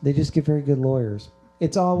 lawyers. They just get very good lawyers.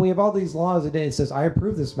 It's all we have all these laws today. It says I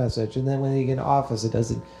approve this message, and then when they get into office, it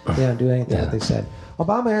doesn't. They don't do anything that they said.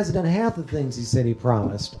 Obama hasn't done half the things he said he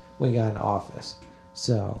promised when he got in office.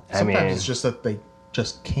 So, I Sometimes mean, it's just that they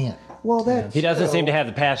just can't. well, that he doesn't seem to have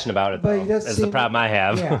the passion about it, But though. he does That's the seem- problem I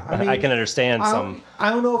have. Yeah, I mean, I can understand some. I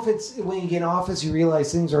don't know if it's when you get in office, you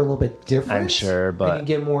realize things are a little bit different. I'm sure, but and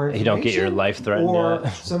you get more. you don't get your information, life threatened Or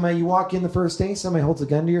yet. somebody, you walk in the first day, somebody holds a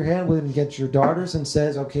gun to your head and gets your daughters and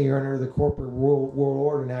says, "Okay, you're under the corporate world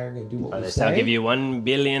order. Now you're going to do what we say." I'll give you $1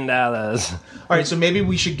 billion. All right, so maybe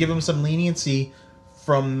we should give him some leniency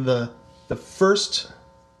from the first,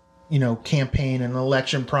 campaign and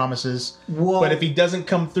election promises. Well- but if he doesn't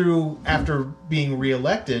come through after being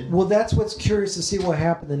reelected, Well, that's what's curious to see what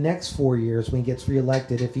happened the next 4 years when he gets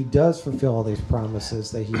reelected. If he does fulfill all these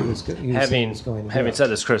promises that he was saying he was going to Having do. said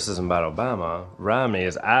this criticism about Obama, Romney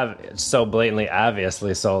is so blatantly,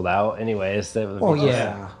 obviously sold out. Anyways, that would Oh be-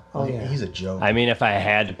 yeah. Oh yeah. he's a joke. I mean, if I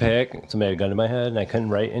had to pick, somebody had a gun to my head and I couldn't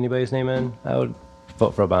write anybody's name in, I would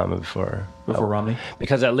vote for Obama before Romney.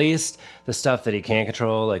 Because at least the stuff that he can't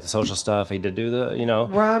control, like the social stuff, he did do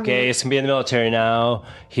Romney- gays can be in the military now.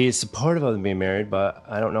 He's supportive of them being married, but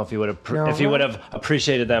I don't know if he would have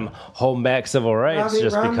appreciated them holding back civil rights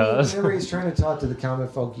just Romney, because. Whenever he's trying to talk to the common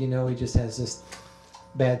folk, he just has this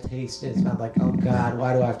bad taste. It's not like, oh God,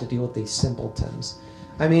 why do I have to deal with these simpletons?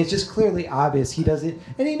 I mean, it's just clearly obvious he does it,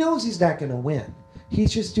 and he knows he's not going to win.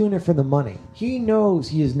 He's just doing it for the money. He knows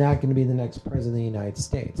he is not going to be the next president of the United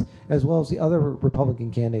States, as well as the other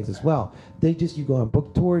Republican candidates as well. You go on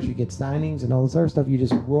book tours, you get signings, and all this other stuff. You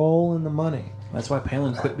just roll in the money. That's why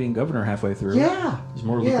Palin quit being governor halfway through. Yeah, It's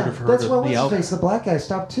more lucrative for her That's to why be out. the black guy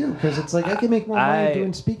stopped too, because it's like I can make more money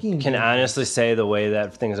doing speaking. Can honestly say the way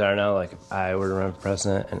that things are now, like if I were to run for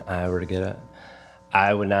president and I were to get it,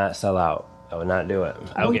 I would not sell out. I would not do it.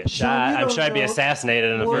 I would Well, get John, shot. you I'm don't sure I'd be know-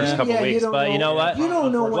 assassinated in the Well, first couple yeah, you weeks. don't But you know what? You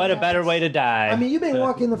don't know What a better happens. way to die. I mean, you may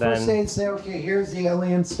walk in the first day and say, okay, here's the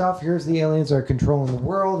alien stuff. Here's the aliens that are controlling the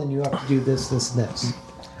world, and you have to do this, this, and this.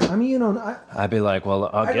 I mean, I'd be like, well,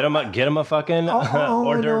 I'll get him a fucking all hors I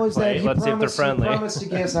know d'oeuvre is that plate. Let's see if they're friendly. He promised to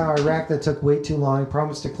get us out of Iraq. That took way too long. He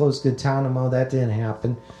promised to close Guantanamo. That didn't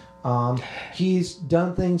happen. He's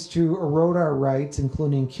done things to erode our rights,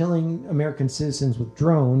 including killing American citizens with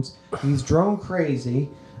drones. He's drone crazy.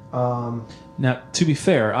 Now, to be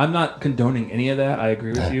fair, I'm not condoning any of that. I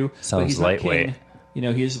agree with you. Sounds but he's not lightweight.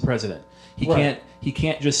 king. He is the president. He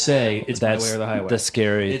can't just say it's That's my way or the highway. the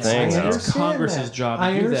scary It's thing. though. Congress's job to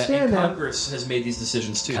I do that, understand and that. Congress has made these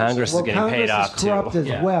decisions too. Congress is getting paid off is corrupt too. as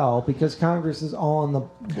Yeah. well because Congress is all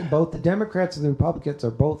in both the Democrats and the Republicans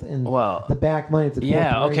are both in the back money of the Yeah,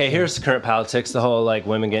 okay, corporation. here's current politics, the whole like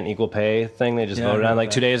women getting equal pay thing they just Yeah, I voted heard on like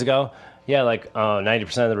that. 2 days ago. Yeah, like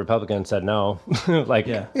 90% of the Republicans said no. Like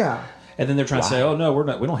Yeah. And then they're trying to say, "Oh no,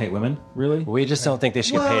 we don't hate women, really." we just don't think they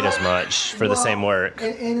should get paid as much for the same work.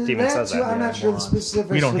 And It even that says too, that. I'm not sure the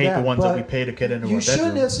specifics. We don't of hate the that, ones that but we pay to get into you our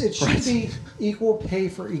shouldn't. bedroom. It should be equal pay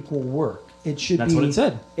for equal work. It should That's be. what it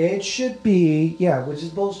said. It should be, which is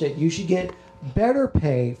bullshit. You should get better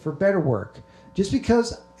pay for better work. Just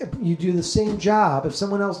because you do the same job, if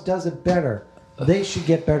someone else does it better, they should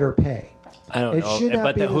get better pay. I don't It should know. not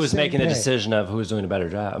But be the who's same making the pay. decision of who's doing a better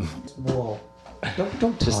job? Well,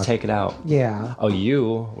 don't Just talk. take it out. Yeah, Oh,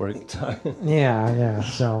 you were yeah.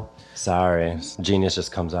 So. sorry. Genius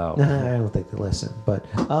just comes out. I don't think they listen, but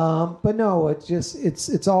no,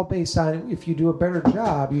 it's all based on if you do a better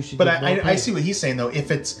job, you should. But get more I pay. see what he's saying though. If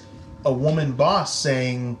it's a woman boss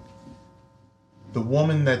saying the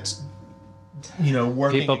woman that's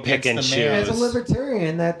working People against pick and the choose. man, As a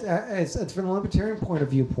libertarian, it's from a libertarian point of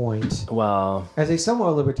viewpoint. Well, As a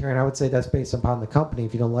somewhat libertarian, I would say that's based upon the company.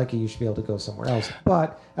 If you don't like it, you should be able to go somewhere else.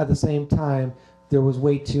 But at the same time, there was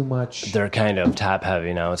way too much. they're kind of top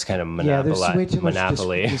heavy now. It's kind of There's way too much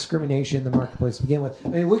monopoly. discrimination in the marketplace to begin with. I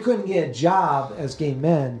mean, we couldn't get a job as gay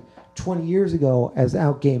men 20 years ago as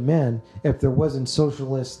out gay men if there wasn't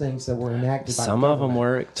socialist things that were enacted by Some the of them government.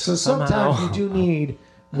 worked. So somehow. sometimes you do need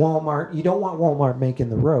Walmart. You don't want Walmart making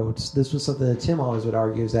the roads. This was something that Tim always would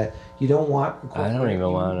argue is that you don't want. I don't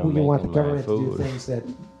even want them You want the making my government to do food. things that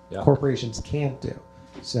Yeah. corporations can't do.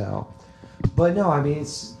 So, but no, I mean,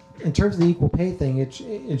 it's in terms of the equal pay thing. It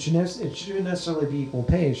shouldn't necessarily be equal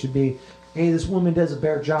pay. It should be, hey, this woman does a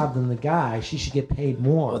better job than the guy. She should get paid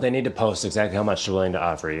more. Well, they need to post exactly how much they're willing to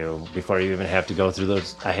offer you before you even have to go through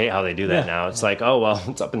those. I hate how they do that now. It's like, oh, well,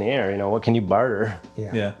 it's up in the air. What can you barter?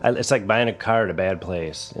 Yeah. It's like buying a car at a bad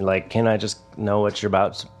place. Like, can I just know what you're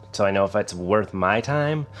about so I know if it's worth my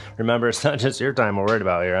time? Remember, it's not just your time we're worried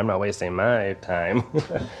about here. I'm not wasting my time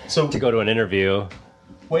so to go to an interview.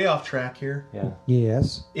 way off track here. Yeah.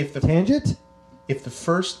 Yes. If the Tangent.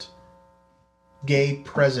 first gay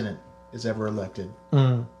president is ever elected,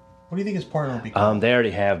 what do you think his partner will be called? They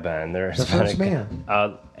already have been. There's The first man.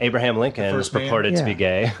 Abraham Lincoln The is first man? purported to be Yeah.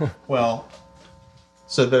 gay. Well,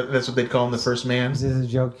 so that's what they'd call him, the first man. Is this a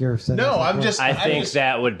joke you're saying? No, I'm just. I think just,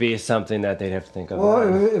 that would be something that they'd have to think of.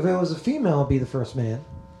 Well, if it was a female, it'd be the first man.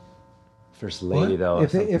 First lady, though.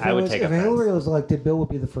 If I would take if offense. Hillary was elected, Bill would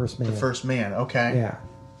be the first man. the first man. Okay. Yeah.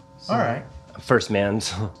 All right. First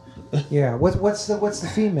man's. Yeah. What's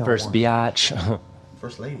the female? First one? biatch.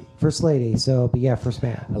 First lady. First lady. So, but yeah, first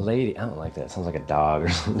man. A lady. I don't like that. It sounds like a dog or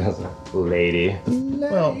something, doesn't it? Lady.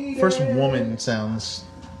 Well, first woman sounds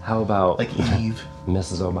How about like Eve.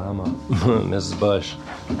 Mrs. Obama? Mrs. Bush.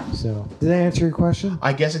 So, did that answer your question?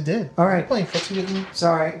 I guess it did. All right. Playing footsie with me.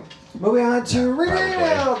 Sorry. Moving on to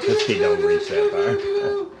Probably. This kid don't reach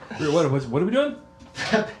that far. What are we doing?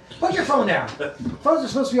 Put your phone down. Phones are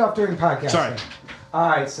supposed to be off during podcast. Sorry. All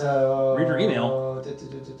right. So Read your email.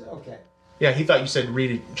 Okay. Yeah, he thought you said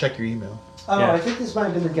read it. Check your email. Oh, Yeah. I think this might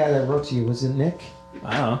have been the guy that wrote to you. Was it Nick?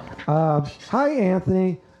 I don't know. Hi,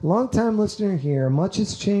 Anthony. Long-time listener here. Much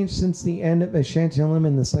has changed since the end of Ashanti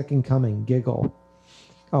Lemon, The Second Coming. Giggle.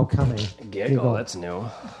 Oh, coming. Giggle. That's new.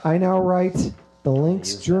 I now write the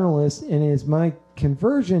Links journalist, and as my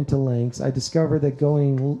conversion to Links, I discovered that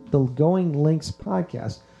the Going Links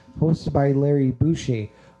podcast, hosted by Larry Boucher,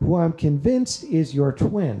 who I'm convinced is your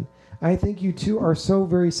twin. I think you two are so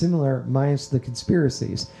very similar, minus the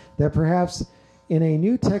conspiracies, that perhaps in a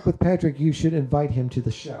new Tech with Patrick, you should invite him to the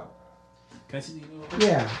show. Can I see the email?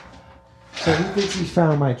 Yeah. So he thinks he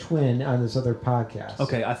found my twin on this other podcast.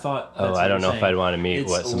 Okay, I thought. Oh, that's I what don't you're know if saying. I'd want to meet It's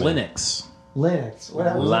what somebody- Linux. Linux. What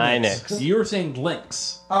Linux. You were saying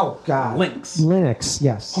links. Oh, God. Links. Linux,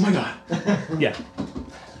 yes. Oh my god. Yeah.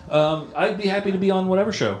 I'd be happy to be on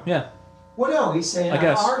whatever show. Yeah. Well, no, he's saying I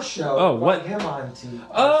guess. on our show. Oh, invite what? him on to.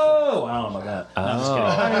 Oh, I don't know about that. No, I'm just kidding.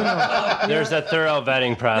 I don't know. There's a thorough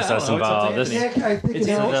vetting process Yeah, I don't know, it's up to involved. This, Anthony. Nick, I think It's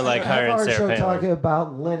an isn't like hiring our Sarah show Palin. talking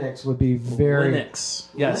about Linux would be very Linux.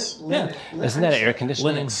 Yes. Yeah. isn't that air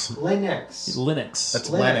conditioning? Linux. Linux. Linux. That's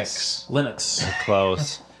Linux. Linux. Linux.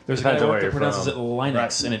 Close. There's a guy Depends on where that you're pronounces from. it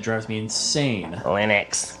Linux, and it drives me insane.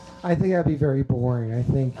 Linux. I think that'd be very boring. I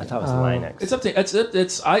think. I thought it was Linux. It's up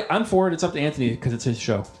to I'm for it. It's up to Anthony because it's his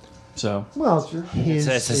show. So. Well, it's your, It's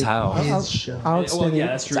his house. His show. I'll extend, yeah,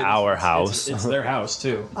 that's true. It's our house. It's their house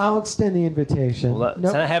too. I'll extend the invitation.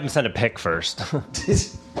 Have him send a pic first.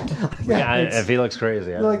 Yeah, it's- if he looks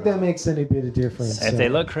crazy. I feel like that makes any bit of difference. If so. they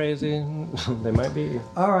look crazy, they might be.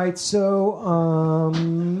 All right, so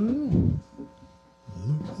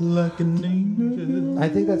Like an angel. I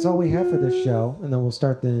think that's all we have for this show, and then we'll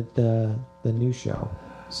start the new show.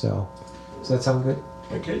 So, does that sound good?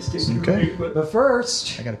 Okay. But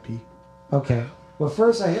first, I gotta pee. okay. Well,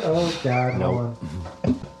 first oh god, hold on.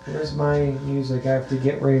 Here's my music. I have to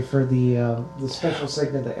get ready for the special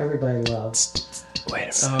segment that everybody loves. Wait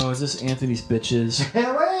a minute. Oh, is this Anthony's bitches?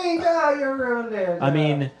 Wait, no, you're around there. I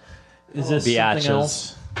mean, is this something Biatches.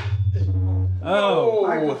 else? Oh,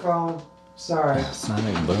 Microphone. Sorry.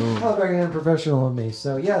 Sonic boom. How very unprofessional of me.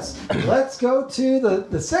 So yes, let's go to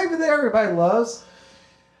the segment that everybody loves.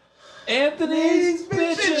 Anthony's bitches.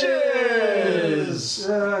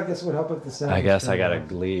 I guess it would help if the sound. I was guess I turned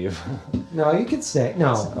gotta on. leave. No, you can stay.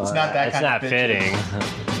 No. It's not that It's kind not of fitting.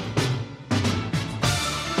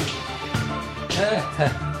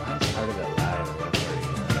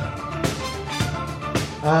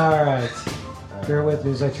 All right. Bear with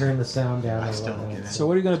me as I turn the sound down. I still don't get it. So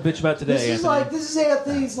what are you going to bitch about today, This is Anthony? this is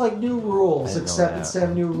Anthony's like new rules, I didn't know except that. instead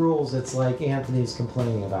of new rules, it's like Anthony's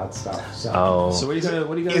complaining about stuff. So. Oh, So what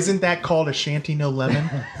are you gonna? Isn't that called a shanty no lemon?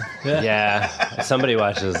 yeah. Somebody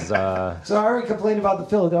watches. So I already complained about the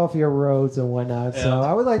Philadelphia roads and whatnot. So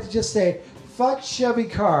I would like to just say, fuck Chevy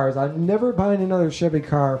cars. I'm never buying another Chevy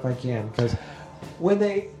car if I can, because when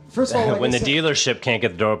they first of all, like when I the said- dealership can't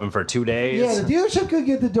get the door open for 2 days. Yeah, the dealership could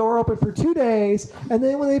get the door open for 2 days, and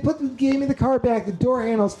then when they gave me the car back, the door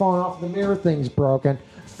handle's falling off, and the mirror thing's broken.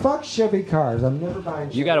 Fuck Chevy cars. I'm never buying.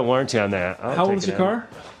 Chevy. You got a warranty on that. I'll How take old is it your in. car?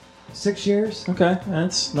 6 years. Okay,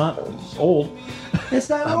 that's not old. It's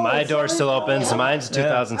not. old, My it's door's not still old. open, so mine's I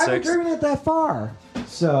haven't 2006. driven it that far,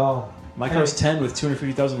 so My car's 10 with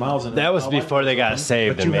 250,000 miles in it. That was Oh, before they got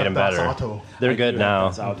saved But and you made have them Das better. Auto. They're good now.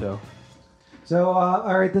 That's Auto. So,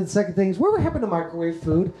 all right, then the second thing is, whatever happened to microwave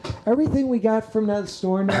food? Everything we got from that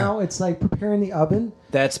store now, it's like preparing the oven.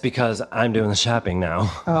 That's because I'm doing the shopping now.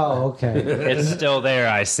 Oh, okay. It's still there.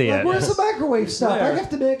 I see Like, it. where's the microwave stuff? I have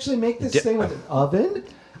to actually make this thing with an oven?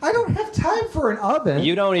 I don't have time for an oven.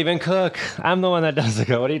 You don't even cook. I'm the one that does the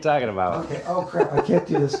cook. What are you talking about? Okay, oh crap, I can't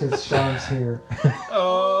do this because Sean's here.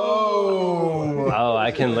 Oh,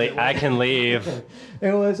 I can leave. I can leave.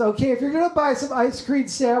 It was, okay, if you're going to buy some ice cream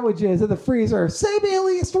sandwiches in the freezer, save me at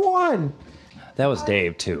least one. That was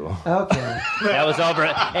Dave too. Okay. That was over.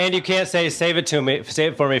 And you can't say save it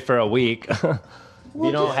for me for a week. You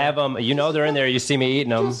don't have them. You know they're in there. You see me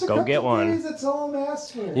eating them. Just a Go couple get one. days, that's all I'm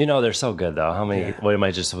asking. You know they're so good though. How many? What am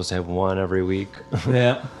I just supposed to have one every week?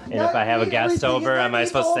 Yeah. And if I have a guest Everything, over, and am I then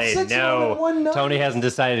supposed all to say 6 of them in one no? night. Tony hasn't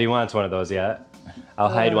decided he wants one of those yet. I'll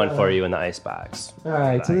hide one for you in the ice box. All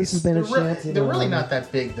right, so this has been a shanty. They're really not that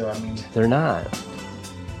big, though. I mean, They're not.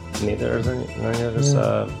 Neither is any.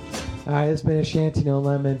 All right, it's been a Shanty No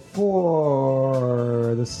Lemon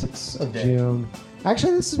for the 6th of June.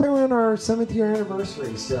 Actually, this has been on our 7th year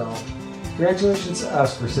anniversary, so congratulations to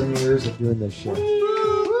us for 7 years of doing this shit.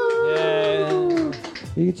 Yay.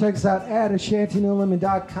 You can check us out at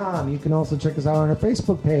ashantinolemon.com. You can also check us out on our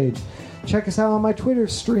Facebook page. Check us out on my Twitter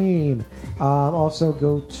stream. Also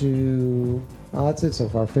go to... that's it so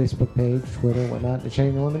far. Facebook page, Twitter, whatnot,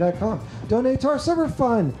 ashantinolemon.com. Donate to our summer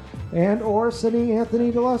fund and or sending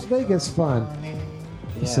Anthony to Las Vegas fund.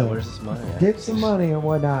 Yeah, So, where's this money at? Get some money and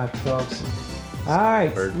whatnot, folks. All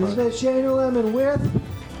right, Bird this has fund. been Shane Lemon with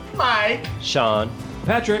Mike. Sean.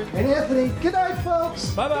 Patrick. and Anthony. Good night, folks.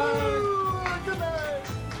 Bye bye.